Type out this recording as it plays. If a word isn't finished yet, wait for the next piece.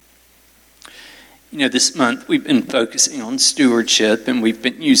You know, this month we've been focusing on stewardship, and we've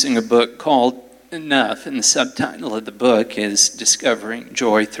been using a book called Enough, and the subtitle of the book is Discovering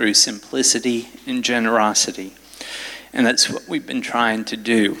Joy Through Simplicity and Generosity. And that's what we've been trying to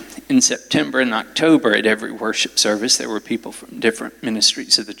do. In September and October at every worship service, there were people from different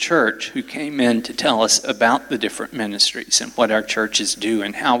ministries of the church who came in to tell us about the different ministries and what our churches do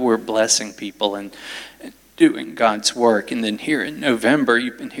and how we're blessing people and doing God's work. And then here in November,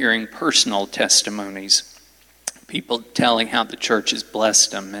 you've been hearing personal testimonies, people telling how the church has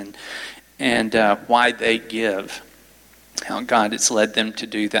blessed them and why they give, how God has led them to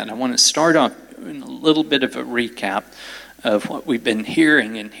do that. I want to start off in a little bit of a recap of what we've been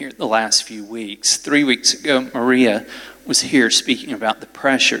hearing in here the last few weeks. 3 weeks ago, Maria was here speaking about the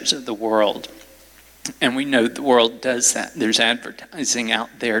pressures of the world. And we know the world does that. There's advertising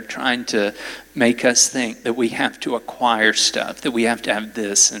out there trying to make us think that we have to acquire stuff, that we have to have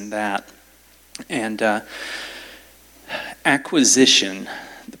this and that. And acquisition,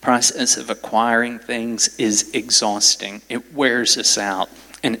 the process of acquiring things, is exhausting. It wears us out,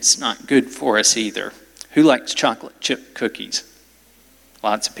 and it's not good for us either. Who likes chocolate chip cookies?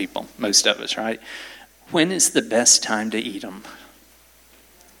 Lots of people, most of us, right? When is the best time to eat them?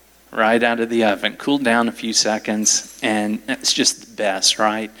 Right out of the oven, cool down a few seconds, and it's just the best,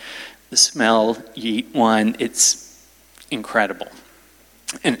 right? The smell, you eat one, it's incredible.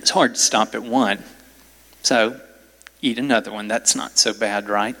 And it's hard to stop at one. So, eat another one. That's not so bad,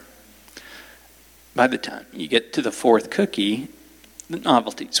 right? By the time you get to the fourth cookie, the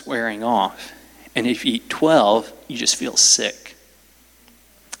novelty's wearing off. And if you eat 12, you just feel sick.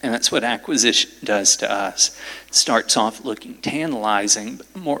 And that's what acquisition does to us. It starts off looking tantalizing,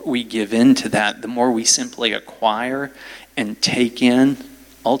 but the more we give in to that, the more we simply acquire and take in,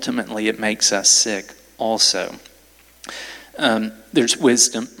 ultimately it makes us sick also. There's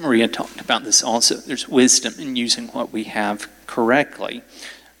wisdom. Maria talked about this also. There's wisdom in using what we have correctly.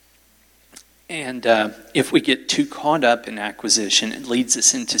 And if we get too caught up in acquisition, it leads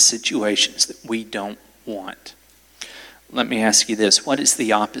us into situations that we don't want. Let me ask you this. What is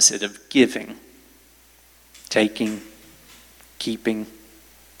the opposite of giving? Taking? Keeping?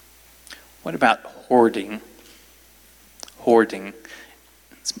 What about hoarding? Hoarding.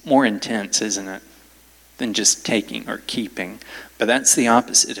 It's more intense, isn't it, than just taking or keeping. But that's the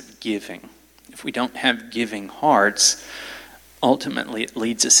opposite of giving. If we don't have giving hearts, ultimately it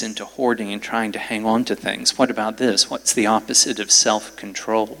leads us into hoarding and trying to hang on to things. What about this? What's the opposite of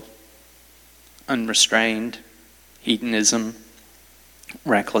self-control? Unrestrained, hedonism,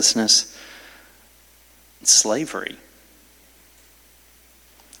 recklessness, slavery.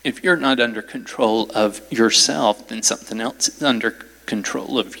 If you're not under control of yourself, then something else is under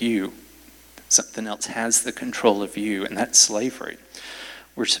control of you. Something else has the control of you, and that's slavery.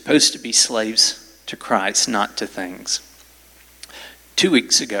 We're supposed to be slaves to Christ, not to things. 2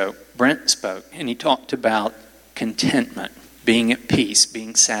 weeks ago, Brent spoke, and he talked about contentment, being at peace,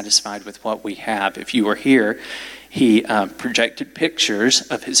 being satisfied with what we have. If you were here, he projected pictures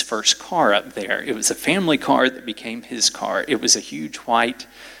of his first car up there. It was a family car that became his car. It was a huge white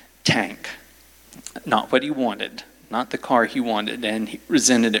tank. Not what he wanted, not the car he wanted, and he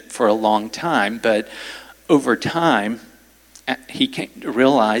resented it for a long time. But over time, he came to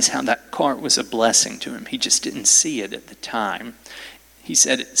realize how that car was a blessing to him. He just didn't see it at the time. He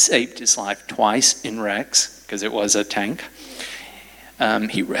said it saved his life twice in wrecks, because it was a tank.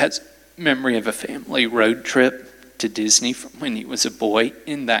 He has memory of a family road trip to Disney from when he was a boy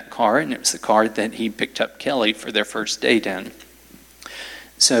in that car, and it was the car that he picked up Kelly for their first date in.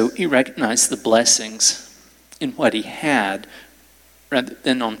 So he recognized the blessings in what he had rather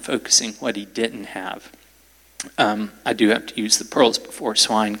than on focusing what he didn't have. I do have to use the Pearls Before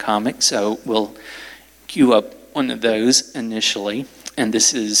Swine comic, so we'll cue up one of those initially. And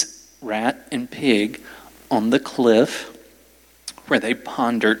this is Rat and Pig on the cliff, where they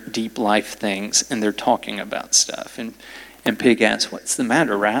ponder deep life things and they're talking about stuff. And Pig asks, "What's the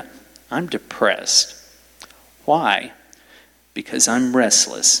matter, Rat?" "I'm depressed." "Why?" "Because I'm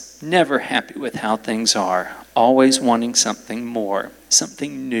restless, never happy with how things are, always wanting something more,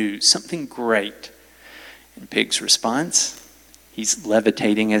 something new, something great." And Pig's response, he's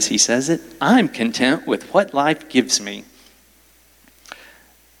levitating as he says it, "I'm content with what life gives me."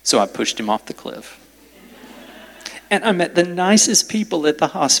 So I pushed him off the cliff. And I met the nicest people at the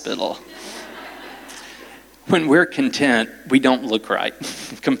hospital. When we're content, we don't look right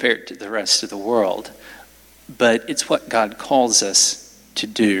compared to the rest of the world. But it's what God calls us to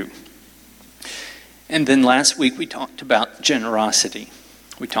do. And then last week we talked about generosity.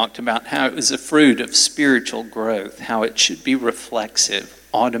 We talked about how it was a fruit of spiritual growth, how it should be reflexive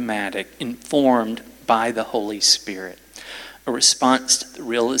automatic, informed by the Holy Spirit. A response to the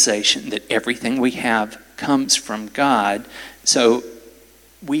realization that everything we have comes from God, so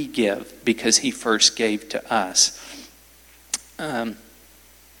we give because he first gave to us.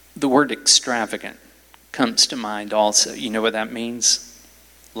 The word extravagant comes to mind also. You know what that means?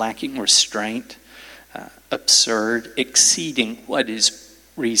 Lacking restraint, absurd, exceeding what is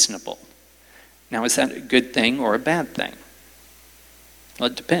reasonable. Now, is that a good thing or a bad thing? Well,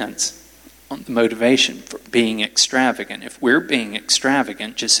 it depends on the motivation for being extravagant. If we're being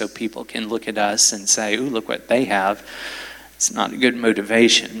extravagant just so people can look at us and say, ooh, look what they have, it's not a good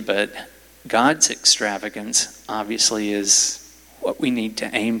motivation. But God's extravagance obviously is what we need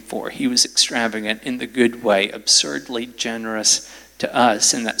to aim for. He was extravagant in the good way, absurdly generous to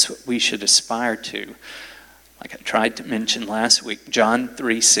us, and that's what we should aspire to. Like I tried to mention last week, John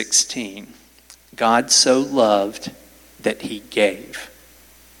 3:16, God so loved that he gave.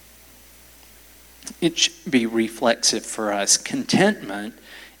 It should be reflexive for us. Contentment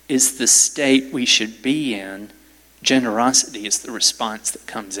is the state we should be in. Generosity is the response that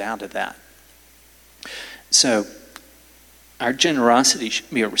comes out of that. So, our generosity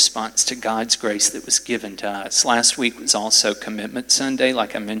should be a response to God's grace that was given to us. Last week was also Commitment Sunday,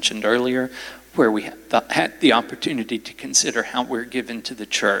 like I mentioned earlier, where we had the opportunity to consider how we're given to the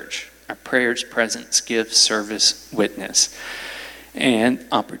church. Our prayers, presence, gifts, service, witness. And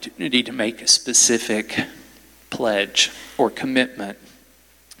opportunity to make a specific pledge or commitment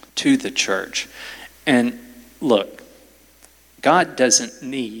to the church. And look, God doesn't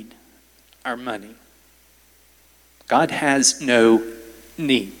need our money. God has no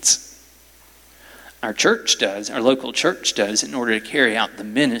needs. Our church does, our local church does, in order to carry out the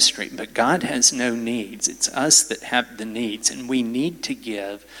ministry, but God has no needs. It's us that have the needs, and we need to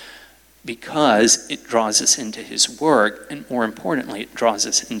give because it draws us into his work, and more importantly, it draws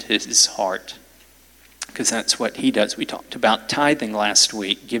us into his heart, because that's what he does. We talked about tithing last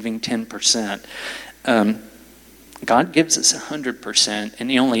week, giving 10%. God gives us 100%,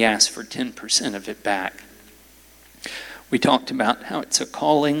 and he only asks for 10% of it back. We talked about how it's a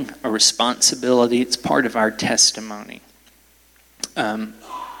calling, a responsibility. It's part of our testimony.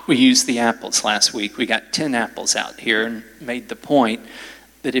 We used the apples last week. We got 10 apples out here and made the point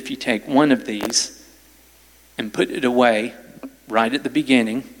that if you take one of these and put it away right at the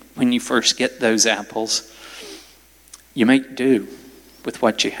beginning, when you first get those apples, you make do with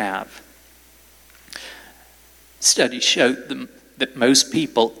what you have. Studies show that most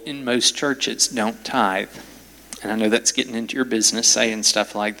people in most churches don't tithe. And I know that's getting into your business saying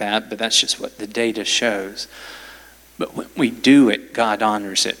stuff like that, but that's just what the data shows. But when we do it, God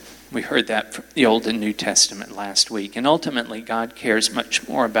honors it. We heard that from the Old and New Testament last week. And ultimately, God cares much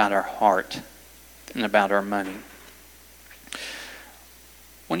more about our heart than about our money. I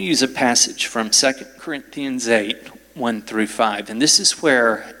want to use a passage from 2 Corinthians 8, 1 through 5. And this is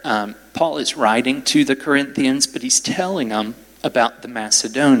where Paul is writing to the Corinthians, but he's telling them about the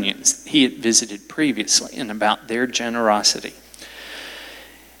Macedonians he had visited previously and about their generosity.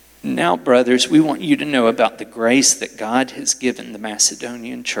 Now, brothers, we want you to know about the grace that God has given the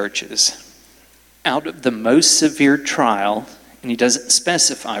Macedonian churches. Out of the most severe trial, and he doesn't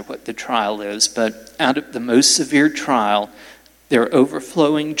specify what the trial is, but out of the most severe trial, their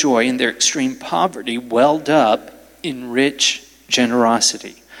overflowing joy and their extreme poverty welled up in rich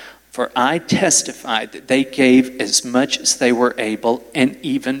generosity. For I testify that they gave as much as they were able and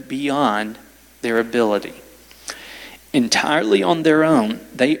even beyond their ability. Entirely on their own,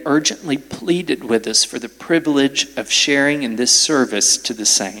 they urgently pleaded with us for the privilege of sharing in this service to the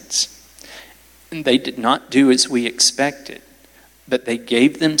saints. And they did not do as we expected, but they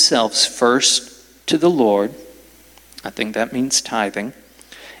gave themselves first to the Lord, I think that means tithing,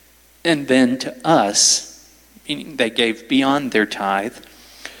 and then to us, meaning they gave beyond their tithe,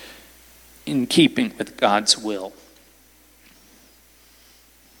 in keeping with God's will.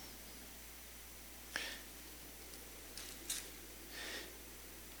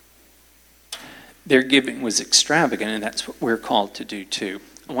 Their giving was extravagant, and that's what we're called to do too.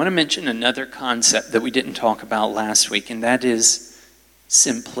 I want to mention another concept that we didn't talk about last week, and that is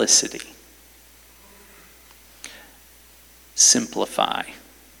simplicity. Simplify.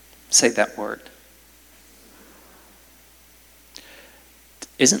 Say that word.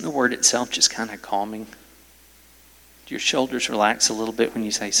 Isn't the word itself just kind of calming? Do your shoulders relax a little bit when you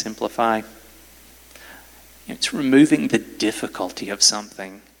say simplify? It's removing the difficulty of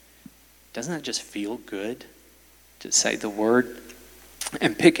something. Doesn't that just feel good to say the word?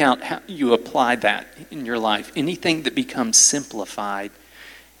 And pick out how you apply that in your life. Anything that becomes simplified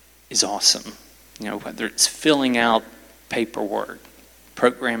is awesome. Whether it's filling out paperwork,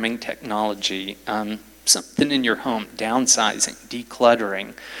 reprogramming technology, something in your home, downsizing,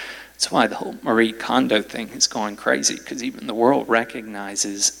 decluttering. That's why the whole Marie Kondo thing is going crazy, because even the world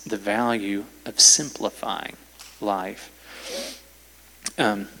recognizes the value of simplifying life.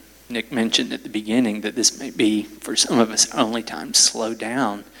 Nick mentioned at the beginning that this may be, for some of us, only time to slow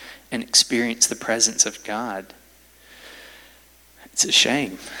down and experience the presence of God. It's a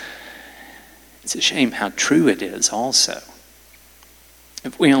shame. It's a shame how true it is also.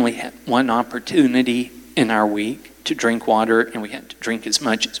 If we only had one opportunity in our week to drink water and we had to drink as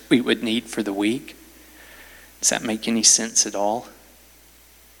much as we would need for the week, does that make any sense at all?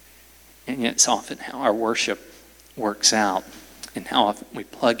 And yet it's often how our worship works out and how often we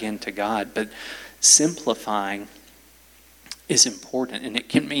plug into God. But simplifying is important, and it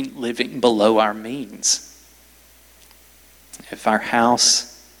can mean living below our means. If our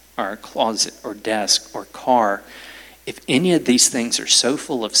house, or our closet, or desk, or car, if any of these things are so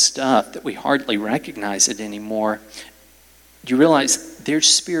full of stuff that we hardly recognize it anymore, you realize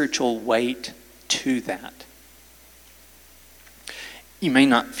there's spiritual weight to that. You may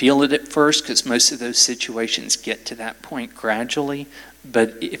not feel it at first, because most of those situations get to that point gradually,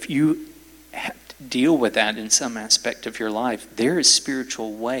 but if you have to deal with that in some aspect of your life, there is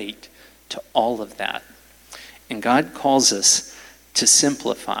spiritual weight to all of that. And God calls us to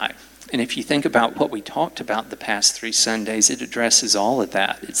simplify. And if you think about what we talked about the past 3 Sundays, it addresses all of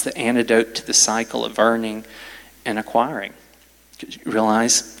that. It's the antidote to the cycle of earning and acquiring. Because you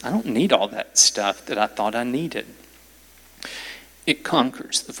realize, I don't need all that stuff that I thought I needed. It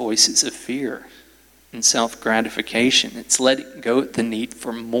conquers the voices of fear and self-gratification. It's letting go of the need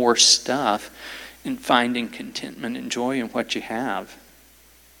for more stuff and finding contentment and joy in what you have.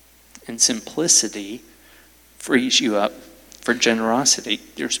 And simplicity frees you up for generosity.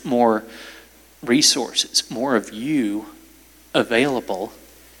 There's more resources, more of you available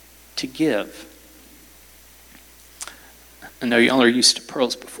to give. I know y'all are used to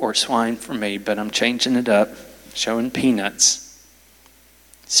pearls before swine for me, but I'm changing it up, showing peanuts.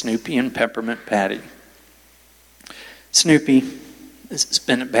 Snoopy and Peppermint Patty. Snoopy, this has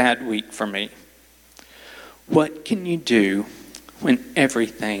been a bad week for me. What can you do when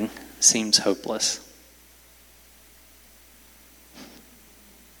everything seems hopeless?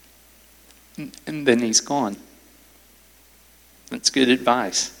 And then he's gone. That's good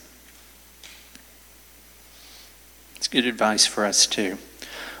advice. It's good advice for us too.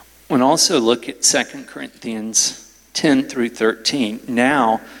 We'll also look at 2 Corinthians 10 through 13.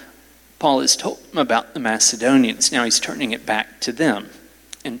 Now, Paul has told them about the Macedonians. Now he's turning it back to them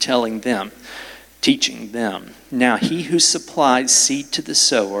and telling them, teaching them. Now he who supplies seed to the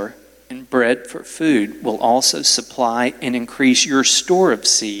sower and bread for food will also supply and increase your store of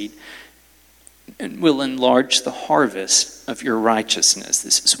seed and will enlarge the harvest of your righteousness.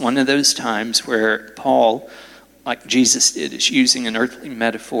 This is one of those times where Paul, like Jesus did, is using an earthly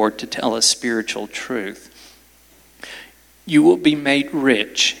metaphor to tell us spiritual truth. You will be made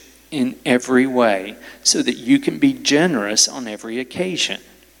rich in every way so that you can be generous on every occasion.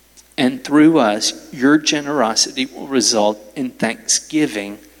 And through us, your generosity will result in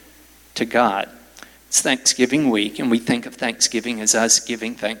thanksgiving to God. It's Thanksgiving week, and we think of Thanksgiving as us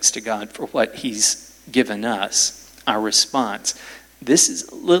giving thanks to God for what He's given us, our response. This is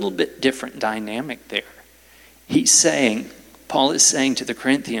a little bit different dynamic there. Paul is saying to the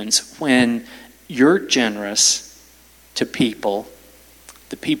Corinthians, when you're generous to people,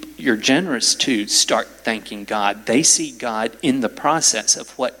 the people you're generous to start thanking God. They see God in the process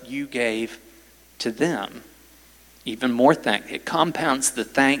of what you gave to them. Even more thank. It compounds the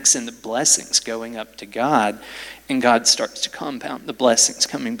thanks and the blessings going up to God, and God starts to compound the blessings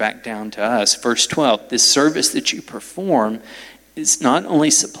coming back down to us. Verse 12, this service that you perform is not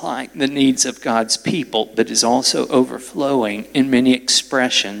only supplying the needs of God's people, but is also overflowing in many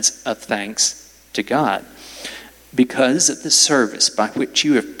expressions of thanks to God. Because of the service by which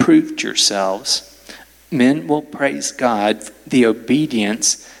you have proved yourselves, men will praise God for the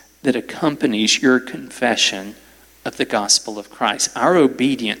obedience that accompanies your confession of the gospel of Christ. Our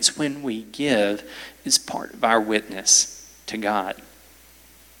obedience when we give is part of our witness to God.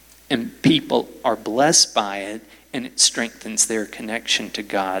 And people are blessed by it, and it strengthens their connection to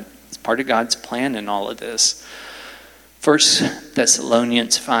God. It's part of God's plan in all of this. 1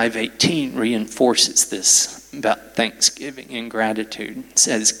 Thessalonians 5:18 reinforces this about thanksgiving and gratitude. It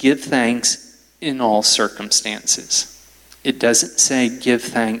says, give thanks in all circumstances. It doesn't say give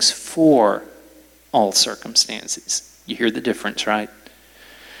thanks for all circumstances. You hear the difference, right?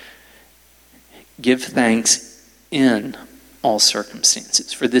 Give thanks in all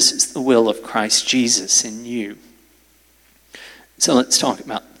circumstances, for this is the will of Christ Jesus in you. So let's talk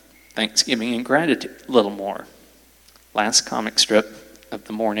about Thanksgiving and gratitude a little more. Last comic strip of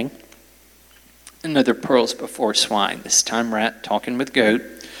the morning. Another Pearls Before Swine. This time Rat talking with Goat.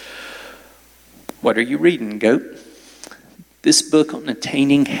 What are you reading, Goat? This book on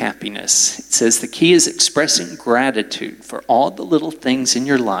attaining happiness. It says the key is expressing gratitude for all the little things in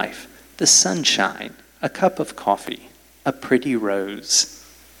your life. The sunshine, a cup of coffee, a pretty rose.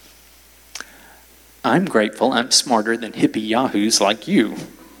 I'm grateful I'm smarter than hippie yahoos like you.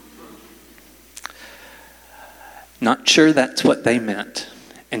 Not sure that's what they meant.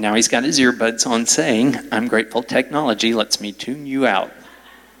 And now he's got his earbuds on saying, I'm grateful technology lets me tune you out.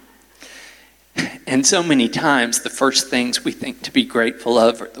 And so many times the first things we think to be grateful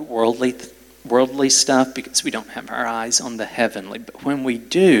of are the worldly stuff because we don't have our eyes on the heavenly. But when we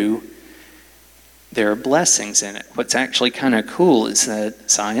do, there are blessings in it. What's actually kind of cool is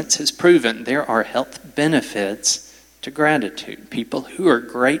that science has proven there are health benefits to gratitude. People who are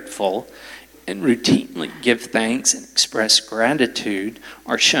grateful and routinely give thanks and express gratitude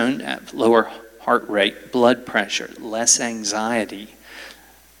are shown to have lower heart rate, blood pressure, less anxiety.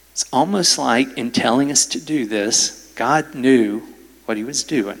 It's almost like in telling us to do this, God knew what he was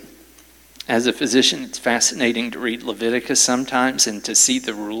doing. As a physician, it's fascinating to read Leviticus sometimes and to see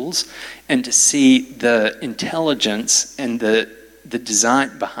the rules and to see the intelligence and the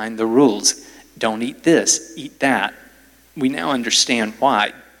design behind the rules. Don't eat this, eat that. We now understand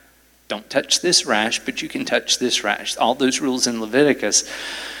why. Don't touch this rash, but you can touch this rash. All those rules in Leviticus.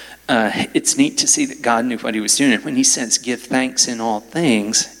 It's neat to see that God knew what he was doing. And when he says give thanks in all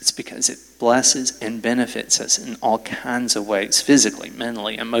things, it's because it blesses and benefits us in all kinds of ways, physically,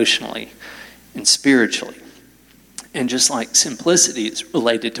 mentally, emotionally, and spiritually. And just like simplicity is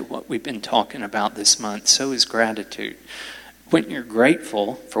related to what we've been talking about this month, so is gratitude. When you're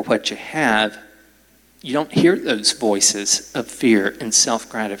grateful for what you have, you don't hear those voices of fear and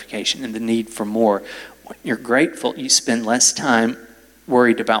self-gratification and the need for more. When you're grateful, you spend less time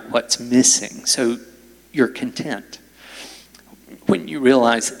worried about what's missing, so you're content. When you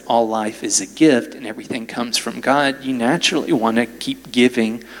realize that all life is a gift and everything comes from God, you naturally want to keep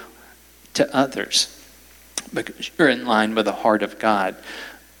giving to others because you're in line with the heart of God.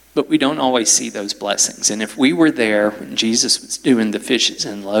 But we don't always see those blessings. And if we were there when Jesus was doing the fishes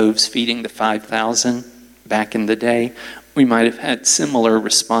and loaves, feeding the 5,000 back in the day, we might have had similar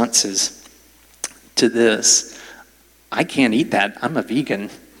responses to this. I can't eat that. I'm a vegan.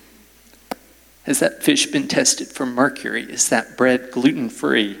 Has that fish been tested for mercury? Is that bread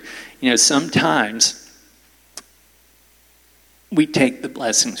gluten-free? Sometimes we take the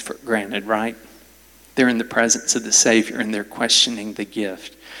blessings for granted, right? They're in the presence of the Savior and they're questioning the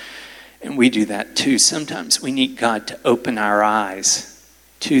gift. And we do that too. Sometimes we need God to open our eyes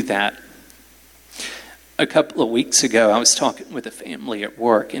to that. A couple of weeks ago, I was talking with a family at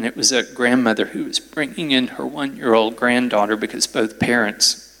work, and it was a grandmother who was bringing in her 1-year-old granddaughter because both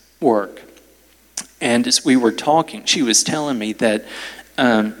parents work. And as we were talking, she was telling me that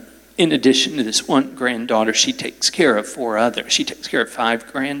in addition to this one granddaughter, she takes care of 4 others. She takes care of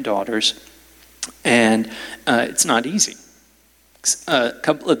 5 granddaughters, and it's not easy. A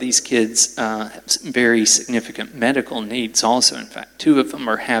couple of these kids have some very significant medical needs also. In fact, 2 of them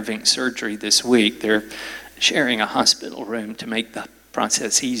are having surgery this week. They're sharing a hospital room to make the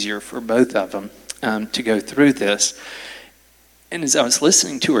process easier for both of them to go through this. And as I was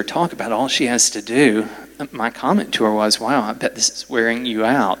listening to her talk about all she has to do, my comment to her was, wow, I bet this is wearing you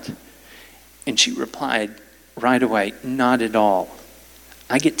out. And she replied right away, not at all.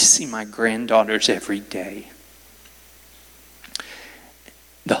 I get to see my granddaughters every day.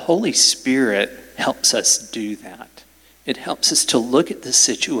 The Holy Spirit helps us do that. It helps us to look at the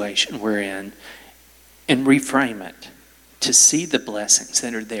situation we're in and reframe it, to see the blessings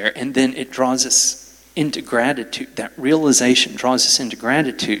that are there. And then it draws us into gratitude. That realization draws us into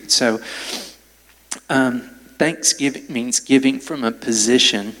gratitude. So thanksgiving means giving from a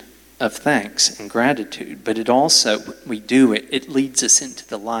position of thanks and gratitude. But it also, when we do it, it leads us into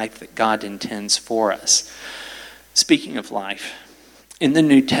the life that God intends for us. Speaking of life, in the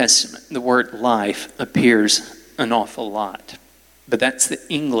New Testament, the word life appears an awful lot. But that's the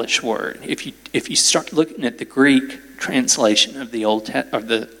English word. If you start looking at the Greek translation of the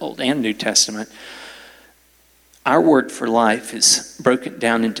Old and New Testament, our word for life is broken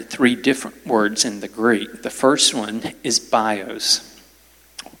down into 3 different words in the Greek. The first one is bios,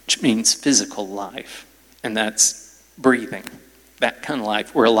 which means physical life. And that's breathing. That kind of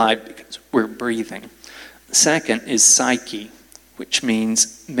life. We're alive because we're breathing. The second is psyche, which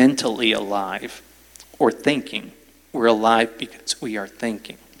means mentally alive or thinking. We're alive because we are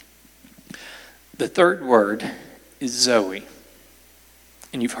thinking. The third word is Zoe,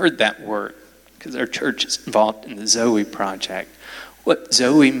 And you've heard that word because our church is involved in the Zoe Project. What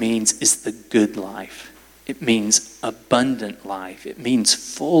Zoe means is the good life. It means abundant life. It means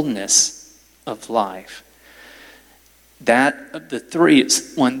fullness of life. That of the three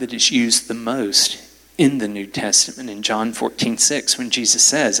is one that is used the most in the New Testament. In John 14:6, when Jesus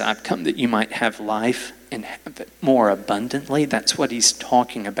says, I've come that you might have life and have it more abundantly, that's what he's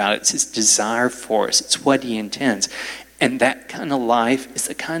talking about. It's his desire for us. It's what he intends. And that kind of life is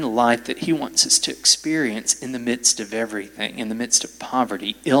the kind of life that he wants us to experience in the midst of everything, in the midst of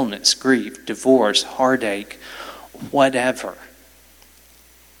poverty, illness, grief, divorce, heartache, whatever.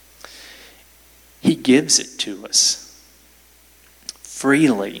 He gives it to us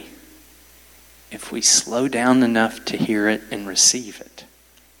freely if we slow down enough to hear it and receive it.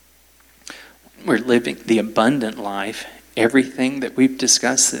 We're living the abundant life. Everything that we've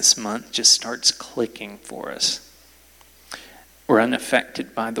discussed this month just starts clicking for us. We're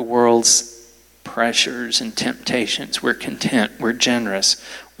unaffected by the world's pressures and temptations. We're content. We're generous.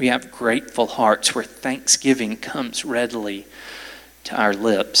 We have grateful hearts where thanksgiving comes readily to our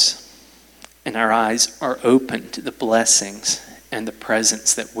lips. And our eyes are open to the blessings and the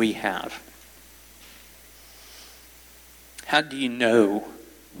presence that we have. How do you know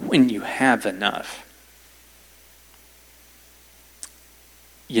when you have enough?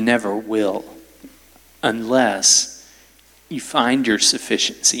 You never will, unless you find your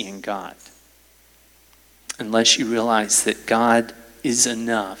sufficiency in God. Unless you realize that God is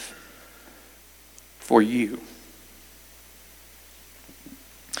enough for you.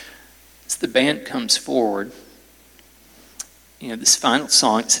 As the band comes forward, this final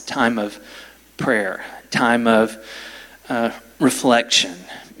song, it's a time of prayer, a time of reflection,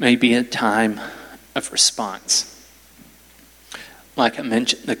 maybe a time of response. Like I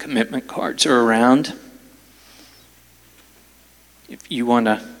mentioned, the commitment cards are around. If you want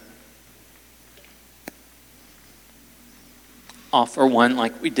to offer one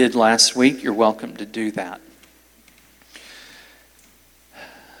like we did last week, you're welcome to do that.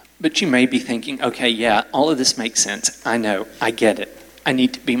 But you may be thinking, okay, yeah, all of this makes sense. I know, I get it. I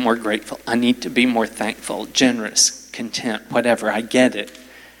need to be more grateful. I need to be more thankful, generous, content, whatever. I get it.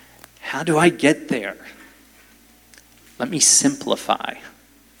 How do I get there? Let me simplify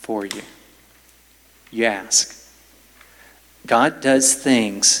for you. You ask. God does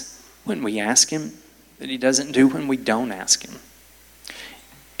things when we ask him that he doesn't do when we don't ask him.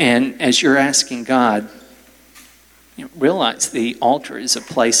 And as you're asking God, realize the altar is a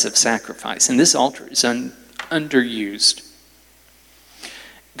place of sacrifice. And this altar is underused.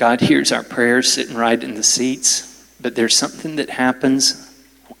 God hears our prayers sitting right in the seats, but there's something that happens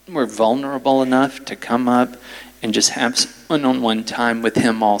when we're vulnerable enough to come up and just have one-on-one time with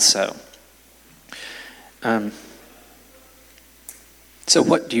him also. So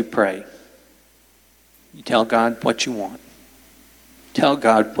what do you pray? You tell God what you want. Tell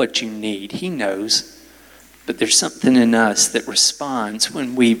God what you need. He knows. But there's something in us that responds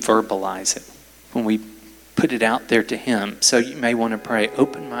when we verbalize it, when we put it out there to him. So you may want to pray,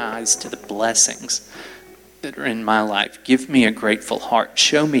 open my eyes to the blessings that are in my life. Give me a grateful heart.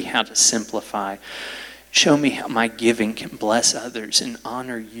 Show me how to simplify. Show me how my giving can bless others and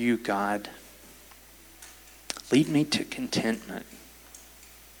honor you, God. Lead me to contentment.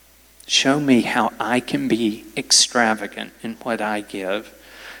 Show me how I can be extravagant in what I give.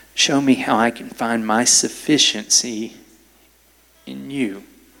 Show me how I can find my sufficiency in you.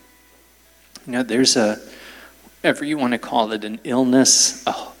 There's whatever you want to call it, an illness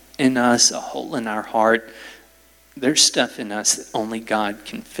in us, a hole in our heart. There's stuff in us that only God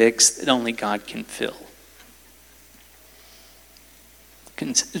can fix, that only God can fill.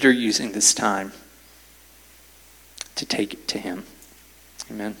 Consider using this time to take it to him.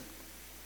 Amen.